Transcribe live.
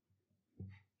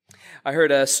I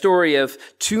heard a story of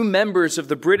two members of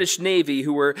the British Navy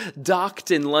who were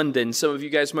docked in London. Some of you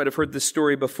guys might have heard this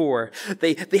story before.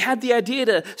 They had the idea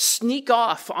to sneak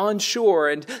off on shore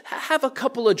and have a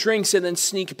couple of drinks and then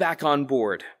sneak back on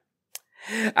board.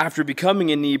 After becoming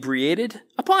inebriated,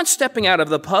 upon stepping out of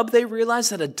the pub, they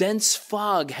realized that a dense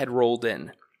fog had rolled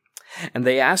in. And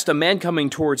they asked a man coming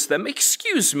towards them,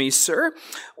 "Excuse me, sir,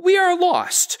 we are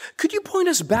lost. Could you point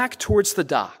us back towards the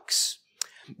docks?"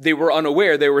 They were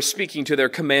unaware they were speaking to their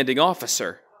commanding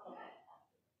officer.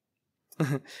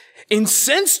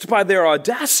 Incensed by their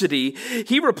audacity,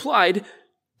 he replied,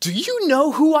 "Do you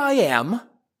know who I am?"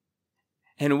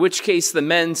 In which case the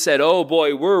men said, "Oh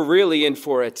boy, we're really in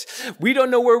for it. We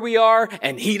don't know where we are,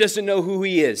 and he doesn't know who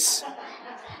he is."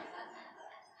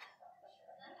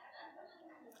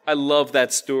 I love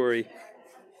that story.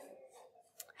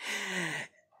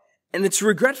 And it's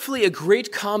regretfully a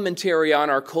great commentary on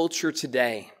our culture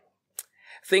today.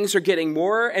 Things are getting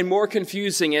more and more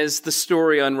confusing as the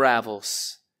story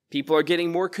unravels. People are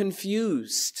getting more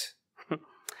confused.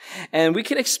 And we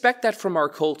can expect that from our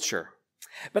culture.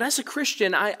 But as a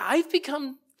Christian, I've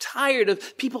become tired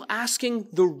of people asking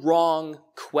the wrong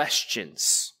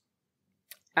questions.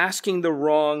 Asking the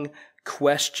wrong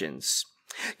questions.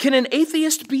 Can an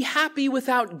atheist be happy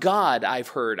without God? I've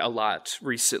heard a lot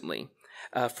recently,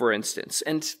 for instance.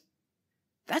 And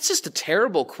that's just a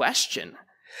terrible question.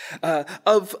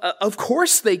 Of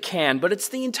course they can, but it's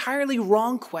the entirely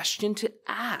wrong question to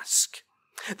ask.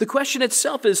 The question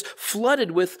itself is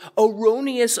flooded with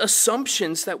erroneous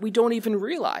assumptions that we don't even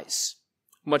realize.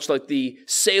 Much like the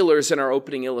sailors in our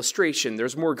opening illustration,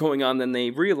 there's more going on than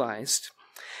they realized.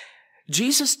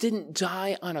 Jesus didn't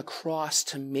die on a cross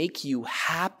to make you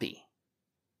happy.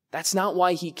 That's not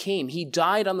why he came. He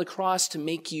died on the cross to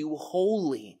make you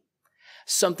holy.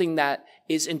 Something that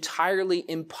is entirely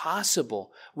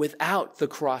impossible without the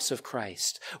cross of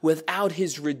Christ, without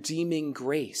his redeeming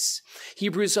grace.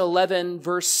 Hebrews 11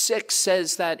 verse 6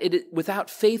 says that without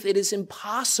faith it is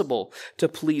impossible to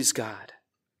please God.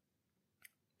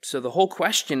 So the whole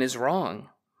question is wrong.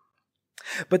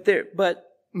 But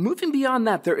moving beyond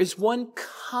that, there is one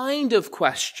kind of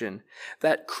question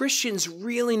that Christians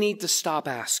really need to stop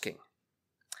asking.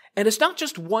 And it's not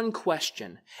just one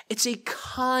question. It's a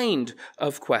kind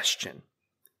of question.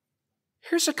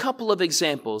 Here's a couple of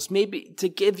examples, maybe to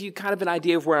give you kind of an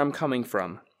idea of where I'm coming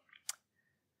from.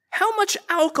 How much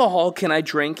alcohol can I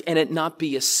drink and it not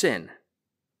be a sin?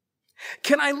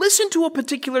 Can I listen to a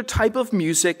particular type of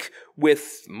music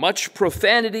with much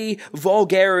profanity,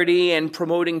 vulgarity, and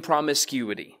promoting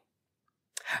promiscuity?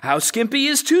 How skimpy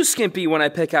is too skimpy when I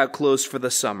pick out clothes for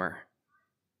the summer?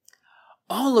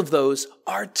 All of those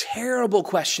are terrible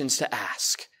questions to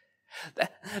ask.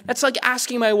 That's like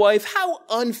asking my wife, "How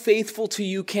unfaithful to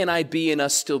you can I be and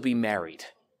us still be married?"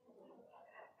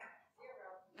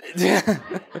 That's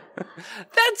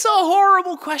a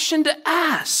horrible question to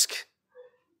ask.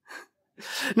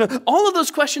 No, all of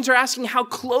those questions are asking, how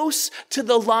close to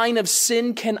the line of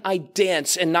sin can I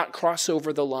dance and not cross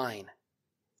over the line?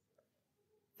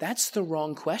 That's the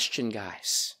wrong question,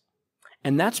 guys.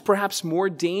 And that's perhaps more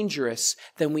dangerous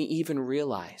than we even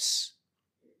realize.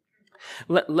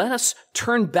 Let us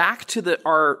turn back to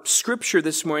our scripture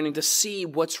this morning to see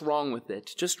what's wrong with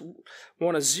it. Just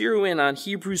want to zero in on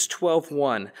Hebrews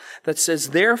 12:1 that says,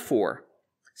 "Therefore,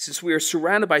 since we are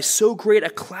surrounded by so great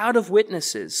a cloud of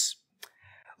witnesses,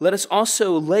 let us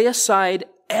also lay aside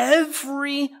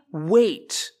every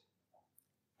weight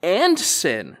and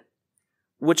sin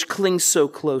which clings so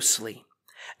closely,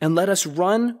 and let us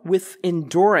run with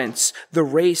endurance the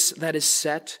race that is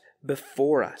set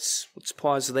before us." Let's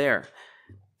pause there.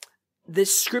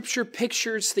 This scripture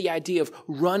pictures the idea of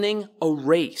running a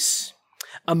race,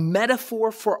 a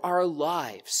metaphor for our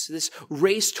lives, this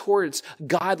race towards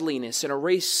godliness and a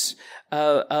race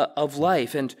of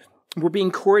life. And we're being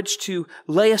encouraged to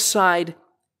lay aside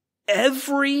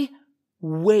every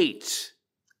weight,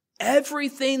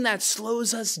 everything that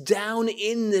slows us down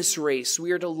in this race,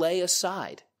 we are to lay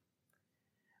aside.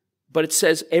 But it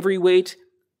says every weight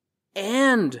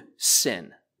and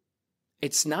sin.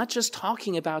 It's not just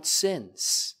talking about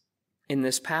sins in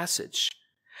this passage,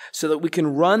 so that we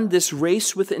can run this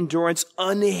race with endurance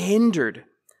unhindered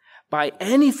by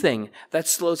anything that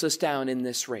slows us down in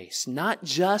this race. Not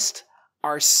just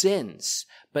our sins,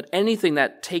 but anything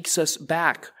that takes us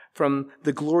back from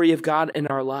the glory of God in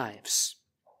our lives.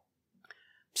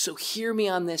 So hear me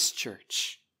on this,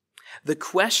 church. The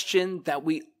question that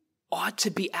we ought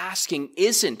to be asking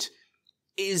isn't,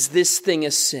 is this thing a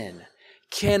sin?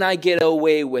 Can I get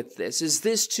away with this? Is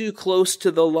this too close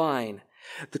to the line?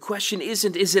 The question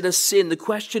isn't, is it a sin? The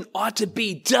question ought to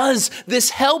be, does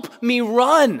this help me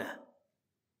run?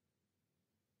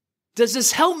 Does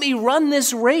this help me run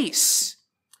this race?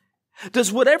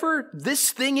 Does whatever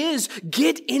this thing is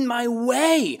get in my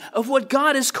way of what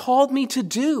God has called me to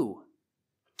do?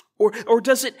 Or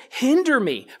does it hinder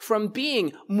me from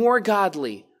being more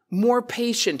godly, more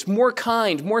patient, more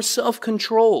kind, more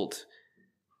self-controlled?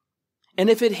 And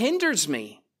if it hinders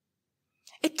me,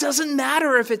 it doesn't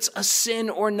matter if it's a sin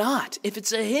or not. If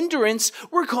it's a hindrance,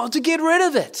 we're called to get rid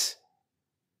of it.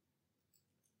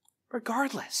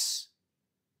 Regardless.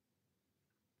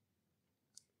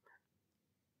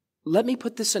 Let me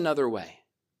put this another way.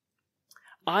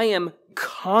 I am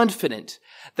confident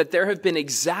that there have been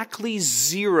exactly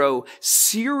 0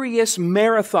 serious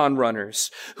marathon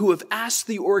runners who have asked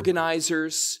the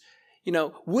organizers,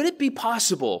 would it be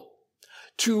possible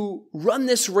to run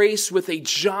this race with a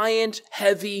giant,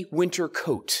 heavy winter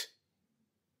coat?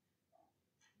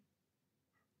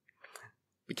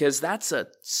 Because that's a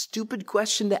stupid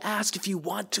question to ask if you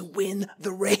want to win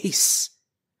the race.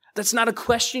 That's not a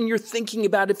question you're thinking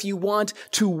about if you want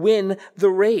to win the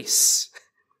race.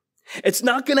 It's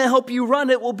not going to help you run.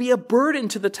 It will be a burden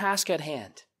to the task at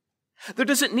hand. There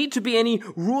doesn't need to be any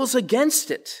rules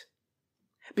against it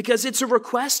because it's a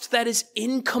request that is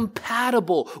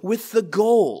incompatible with the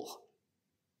goal.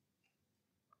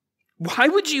 Why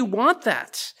would you want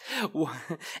that?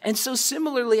 And so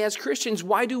similarly as Christians,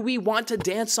 why do we want to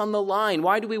dance on the line?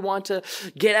 Why do we want to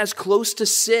get as close to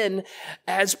sin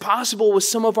as possible with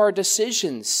some of our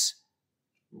decisions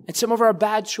and some of our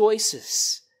bad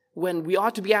choices when we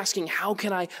ought to be asking, how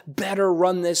can I better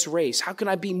run this race? How can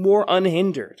I be more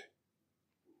unhindered?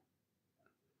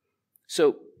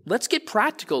 So let's get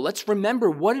practical. Let's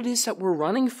remember what it is that we're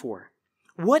running for.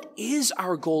 What is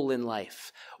our goal in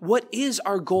life? What is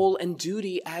our goal and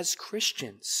duty as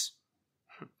Christians?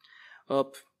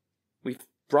 Well, we've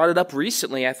brought it up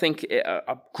recently. I think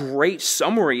a great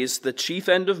summary is the chief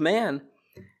end of man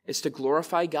is to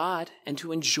glorify God and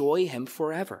to enjoy Him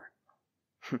forever.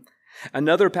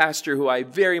 Another pastor who I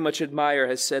very much admire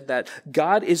has said that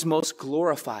God is most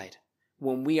glorified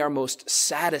when we are most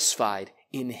satisfied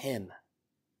in Him.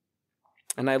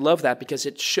 And I love that because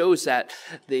it shows that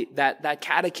that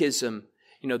catechism,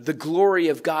 the glory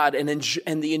of God and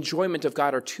the enjoyment of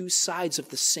God are two sides of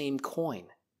the same coin.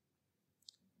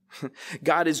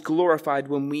 God is glorified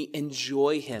when we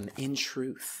enjoy Him in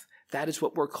truth. That is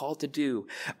what we're called to do.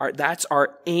 That's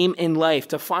our aim in life,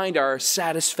 to find our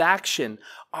satisfaction,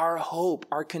 our hope,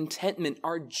 our contentment,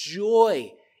 our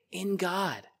joy in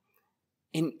God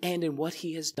and in what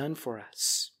He has done for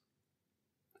us.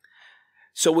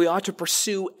 So we ought to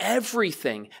pursue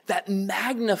everything that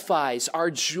magnifies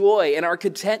our joy and our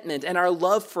contentment and our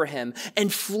love for Him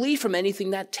and flee from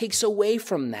anything that takes away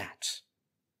from that.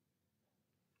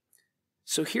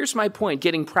 So here's my point,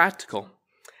 getting practical.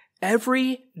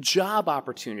 Every job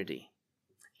opportunity,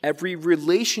 every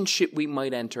relationship we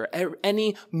might enter,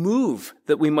 any move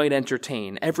that we might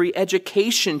entertain, every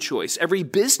education choice, every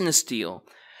business deal,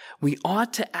 we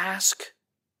ought to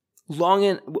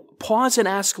pause and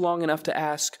ask long enough to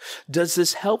ask, does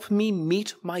this help me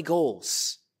meet my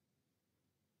goals?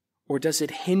 Or does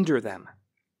it hinder them?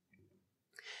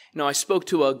 I spoke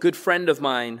to a good friend of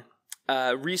mine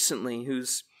recently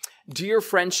whose dear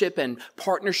friendship and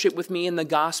partnership with me in the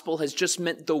gospel has just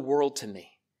meant the world to me.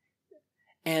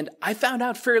 And I found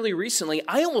out fairly recently,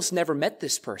 I almost never met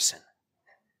this person.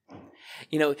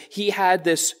 He had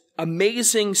this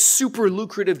amazing, super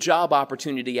lucrative job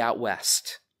opportunity out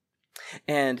west.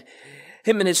 And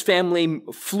him and his family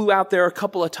flew out there a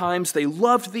couple of times. They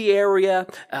loved the area.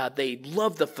 They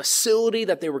loved the facility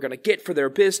that they were going to get for their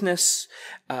business.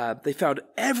 They found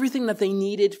everything that they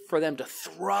needed for them to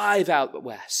thrive out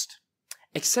west,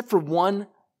 except for one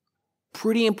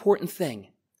pretty important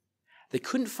thing. They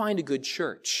couldn't find a good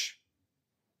church.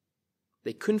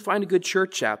 They couldn't find a good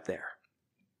church out there.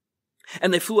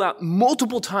 And they flew out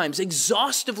multiple times,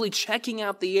 exhaustively checking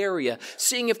out the area,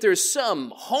 seeing if there's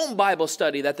some home Bible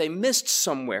study that they missed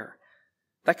somewhere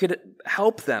that could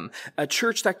help them, a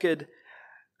church that could,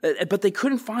 but they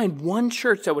couldn't find one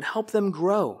church that would help them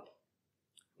grow,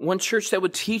 one church that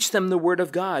would teach them the Word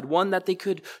of God, one that they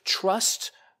could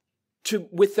trust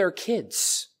with their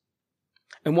kids,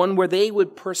 and one where they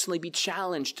would personally be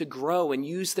challenged to grow and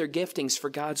use their giftings for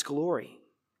God's glory.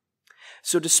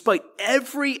 So despite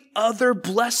every other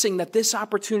blessing that this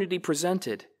opportunity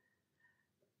presented,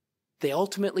 they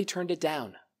ultimately turned it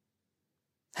down.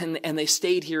 And they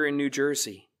stayed here in New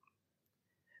Jersey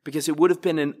because it would have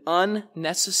been an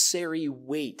unnecessary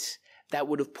weight that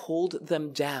would have pulled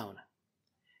them down.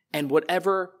 And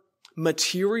whatever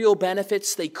material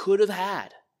benefits they could have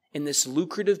had in this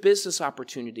lucrative business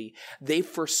opportunity, they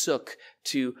forsook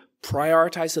to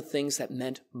prioritize the things that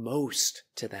meant most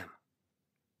to them.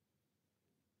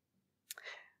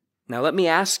 Now let me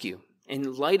ask you,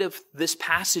 in light of this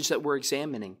passage that we're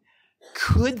examining,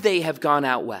 could they have gone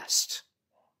out west?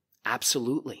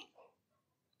 Absolutely.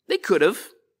 They could have.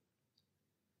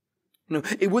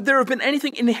 Would there have been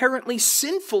anything inherently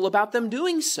sinful about them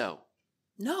doing so?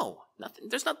 No, nothing.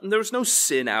 There's no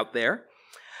sin out there.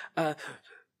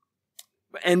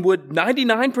 And would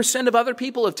 99% of other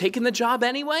people have taken the job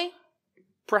anyway?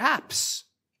 Perhaps,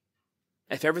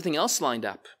 if everything else lined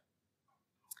up.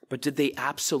 But did they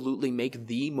absolutely make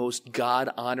the most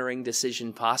God-honoring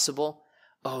decision possible?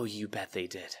 Oh, you bet they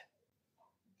did.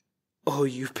 Oh,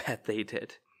 you bet they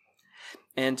did.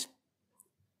 And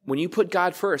when you put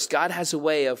God first, God has a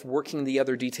way of working the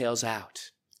other details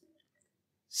out.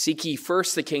 Seek ye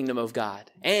first the kingdom of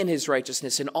God and his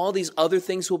righteousness, and all these other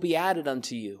things will be added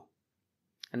unto you.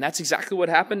 And that's exactly what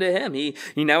happened to him. He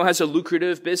now has a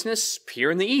lucrative business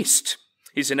here in the East.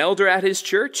 He's an elder at his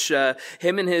church.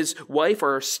 Him and his wife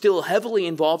are still heavily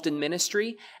involved in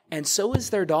ministry, and so is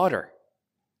their daughter.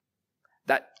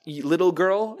 That little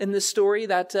girl in this story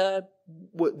that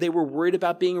they were worried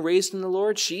about being raised in the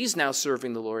Lord, she's now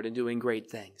serving the Lord and doing great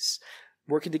things,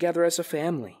 working together as a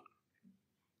family.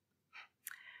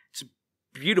 It's a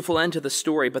beautiful end to the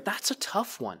story, but that's a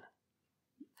tough one.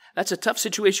 That's a tough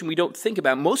situation we don't think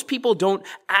about. Most people don't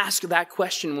ask that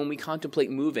question when we contemplate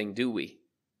moving, do we?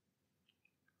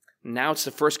 Now it's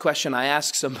the first question I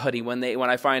ask somebody when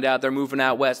I find out they're moving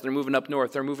out west, they're moving up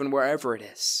north, they're moving wherever it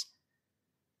is.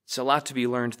 It's a lot to be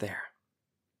learned there.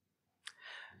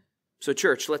 So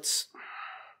church,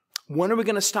 when are we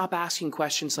going to stop asking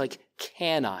questions like,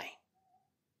 can I?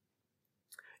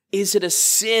 Is it a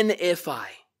sin if I?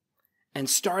 And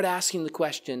start asking the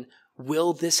question,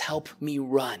 will this help me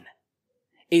run?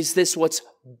 Is this what's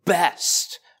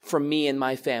best for me and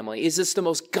my family? Is this the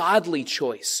most godly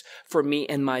choice for me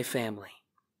and my family?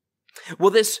 Will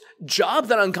this job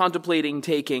that I'm contemplating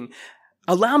taking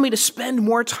allow me to spend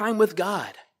more time with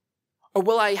God? Or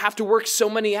will I have to work so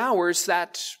many hours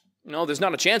that, there's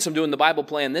not a chance I'm doing the Bible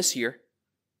plan this year?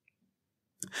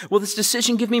 Will this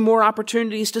decision give me more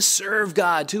opportunities to serve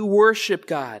God, to worship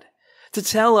God, to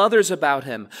tell others about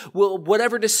him? Will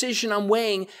whatever decision I'm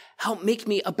weighing help make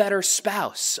me a better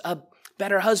spouse, a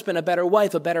better husband, a better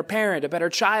wife, a better parent, a better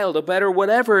child, a better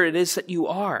whatever it is that you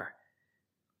are?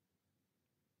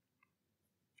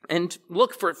 And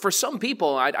look, for some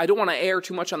people, I don't want to err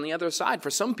too much on the other side. For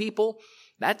some people,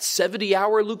 that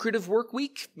 70-hour lucrative work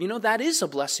week, that is a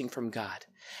blessing from God.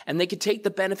 And they could take the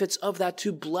benefits of that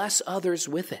to bless others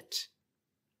with it.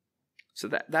 So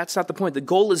that's not the point. The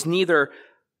goal is neither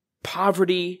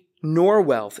poverty nor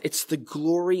wealth. It's the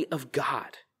glory of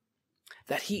God.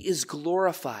 That he is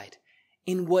glorified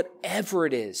in whatever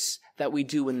it is that we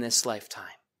do in this lifetime.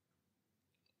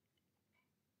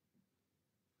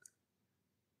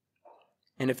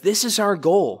 And if this is our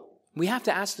goal, we have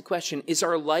to ask the question, is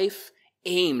our life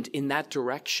aimed in that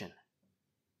direction?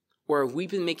 Or have we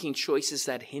been making choices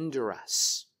that hinder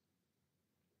us?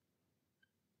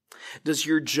 Does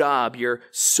your job, your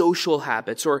social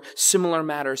habits, or similar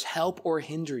matters help or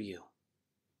hinder you?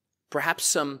 Perhaps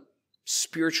some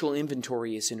spiritual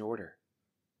inventory is in order.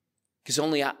 Because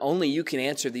only you can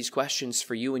answer these questions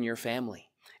for you and your family.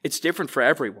 It's different for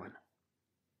everyone.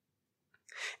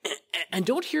 And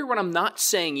don't hear what I'm not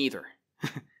saying either.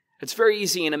 It's very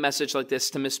easy in a message like this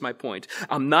to miss my point.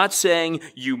 I'm not saying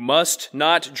you must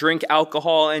not drink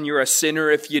alcohol and you're a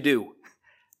sinner if you do.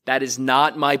 That is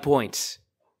not my point.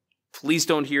 Please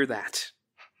don't hear that.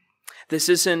 This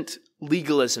isn't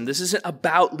legalism. This isn't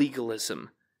about legalism.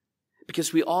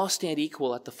 Because we all stand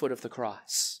equal at the foot of the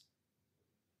cross.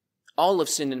 All have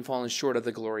sinned and fallen short of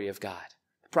the glory of God.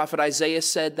 The prophet Isaiah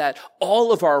said that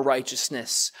all of our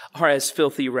righteousness are as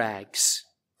filthy rags.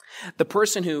 The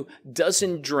person who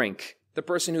doesn't drink, the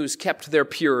person who's kept their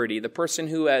purity, the person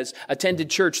who has attended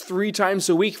church 3 times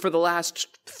a week for the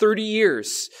last 30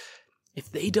 years,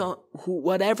 if they don't,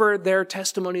 whatever their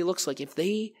testimony looks like, if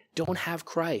they don't have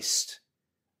Christ,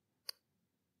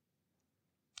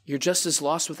 you're just as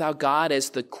lost without God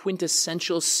as the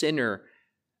quintessential sinner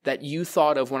that you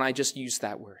thought of when I just used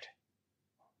that word.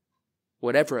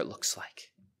 Whatever it looks like.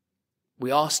 We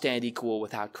all stand equal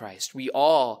without Christ. We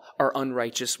all are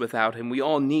unrighteous without him. We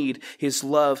all need his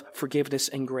love, forgiveness,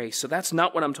 and grace. So that's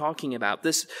not what I'm talking about.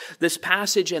 This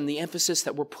passage and the emphasis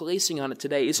that we're placing on it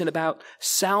today isn't about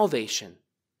salvation.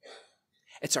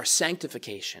 It's our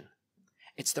sanctification.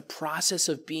 It's the process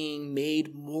of being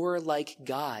made more like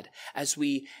God as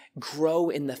we grow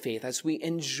in the faith, as we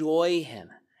enjoy him.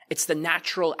 It's the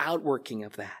natural outworking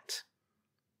of that.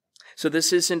 So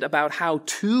this isn't about how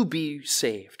to be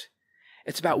saved.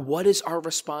 It's about what is our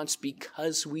response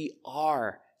because we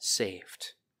are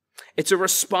saved. It's a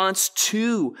response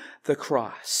to the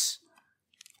cross.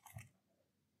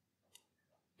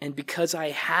 And because I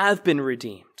have been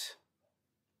redeemed,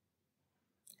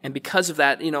 and because of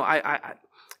that,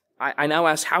 I now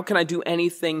ask, how can I do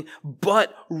anything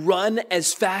but run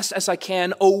as fast as I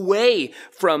can away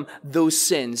from those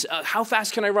sins? How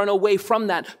fast can I run away from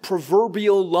that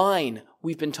proverbial line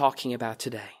we've been talking about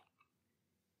today?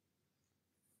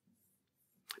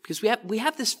 Because we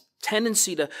have this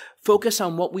tendency to focus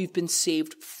on what we've been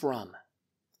saved from.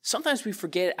 Sometimes we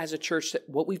forget as a church that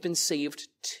what we've been saved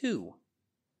to.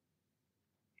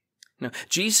 No,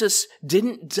 Jesus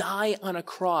didn't die on a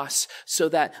cross so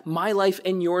that my life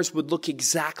and yours would look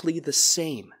exactly the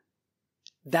same.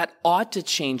 That ought to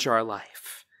change our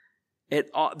life.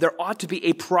 There ought to be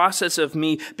a process of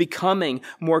me becoming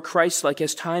more Christ-like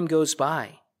as time goes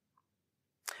by.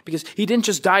 Because he didn't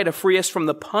just die to free us from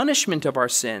the punishment of our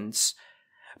sins,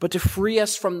 but to free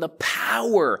us from the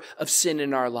power of sin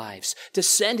in our lives, to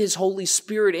send his Holy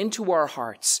Spirit into our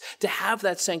hearts, to have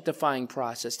that sanctifying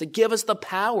process, to give us the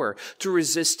power to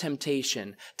resist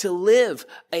temptation, to live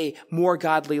a more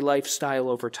godly lifestyle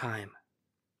over time.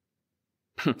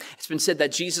 It's been said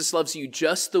that Jesus loves you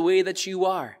just the way that you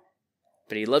are,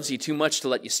 but he loves you too much to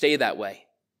let you stay that way.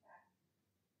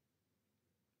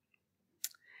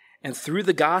 And through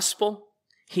the gospel,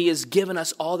 he has given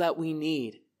us all that we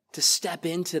need to step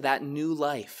into that new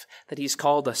life that he's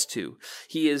called us to.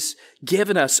 He has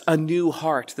given us a new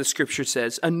heart, the scripture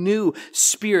says, a new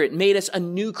spirit, made us a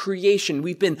new creation.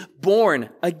 We've been born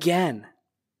again.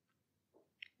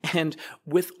 And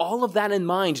with all of that in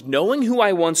mind, knowing who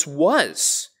I once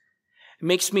was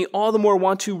makes me all the more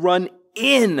want to run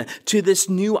in to this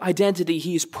new identity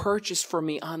he's purchased for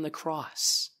me on the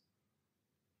cross.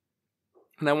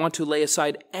 And I want to lay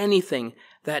aside anything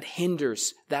that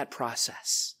hinders that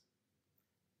process.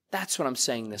 That's what I'm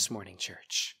saying this morning,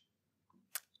 church.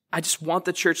 I just want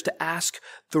the church to ask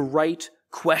the right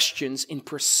questions in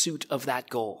pursuit of that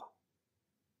goal.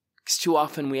 Because too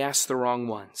often we ask the wrong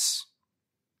ones.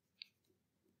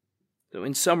 So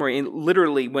in summary,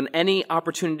 literally, when any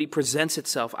opportunity presents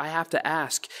itself, I have to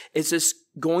ask, is this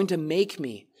going to make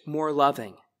me more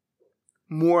loving,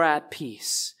 more at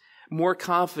peace, more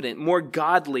confident, more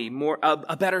godly,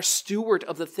 a better steward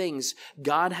of the things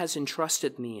God has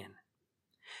entrusted me in?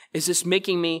 Is this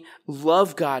making me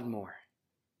love God more?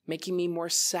 Making me more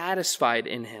satisfied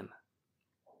in him?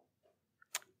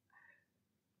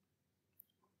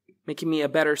 Making me a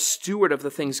better steward of the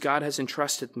things God has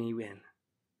entrusted me in?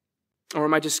 Or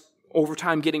am I just over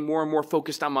time getting more and more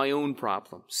focused on my own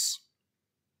problems?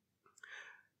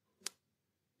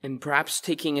 And perhaps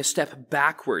taking a step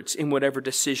backwards in whatever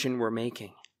decision we're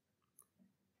making.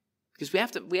 Because we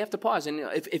have to pause. And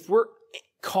if we're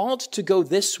called to go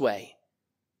this way,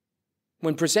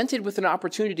 when presented with an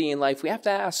opportunity in life, we have to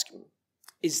ask,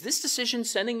 is this decision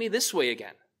sending me this way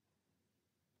again?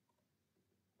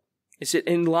 Is it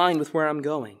in line with where I'm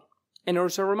going? And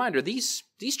as a reminder, these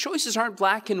choices aren't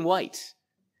black and white.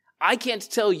 I can't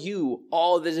tell you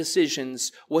all the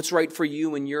decisions, what's right for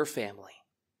you and your family.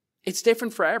 It's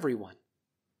different for everyone.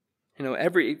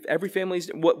 Every family's,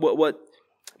 what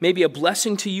maybe a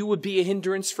blessing to you would be a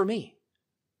hindrance for me,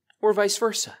 or vice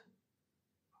versa.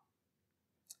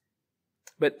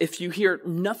 But if you hear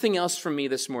nothing else from me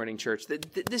this morning, church,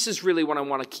 this is really what I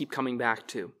want to keep coming back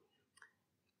to.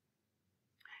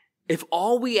 If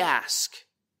all we ask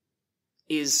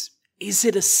is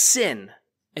it a sin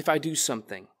if I do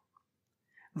something,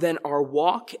 then our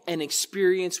walk and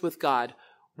experience with God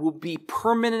will be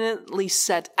permanently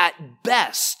set at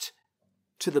best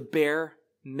to the bare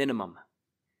minimum.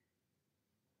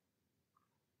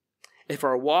 If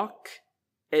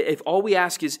all we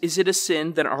ask is it a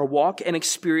sin, then our walk and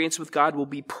experience with God will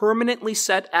be permanently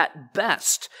set at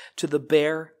best to the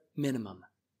bare minimum.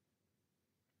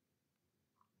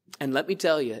 And let me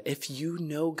tell you, if you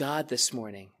know God this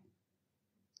morning,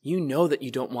 you know that you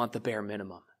don't want the bare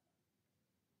minimum.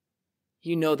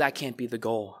 You know that can't be the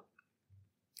goal.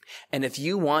 And if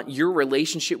you want your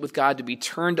relationship with God to be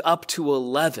turned up to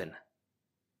 11,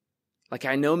 like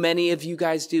I know many of you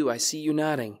guys do, I see you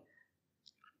nodding,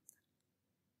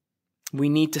 we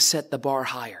need to set the bar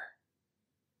higher.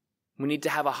 We need to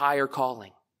have a higher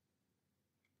calling.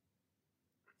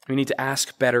 We need to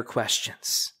ask better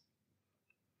questions.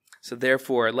 So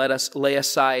therefore, let us lay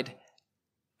aside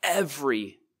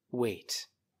every weight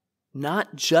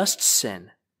not just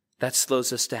sin, that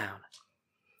slows us down.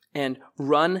 And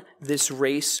run this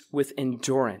race with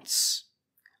endurance,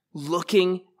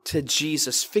 looking to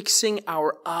Jesus, fixing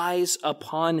our eyes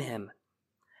upon him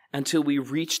until we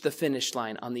reach the finish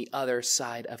line on the other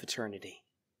side of eternity.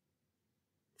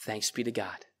 Thanks be to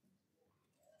God.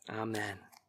 Amen.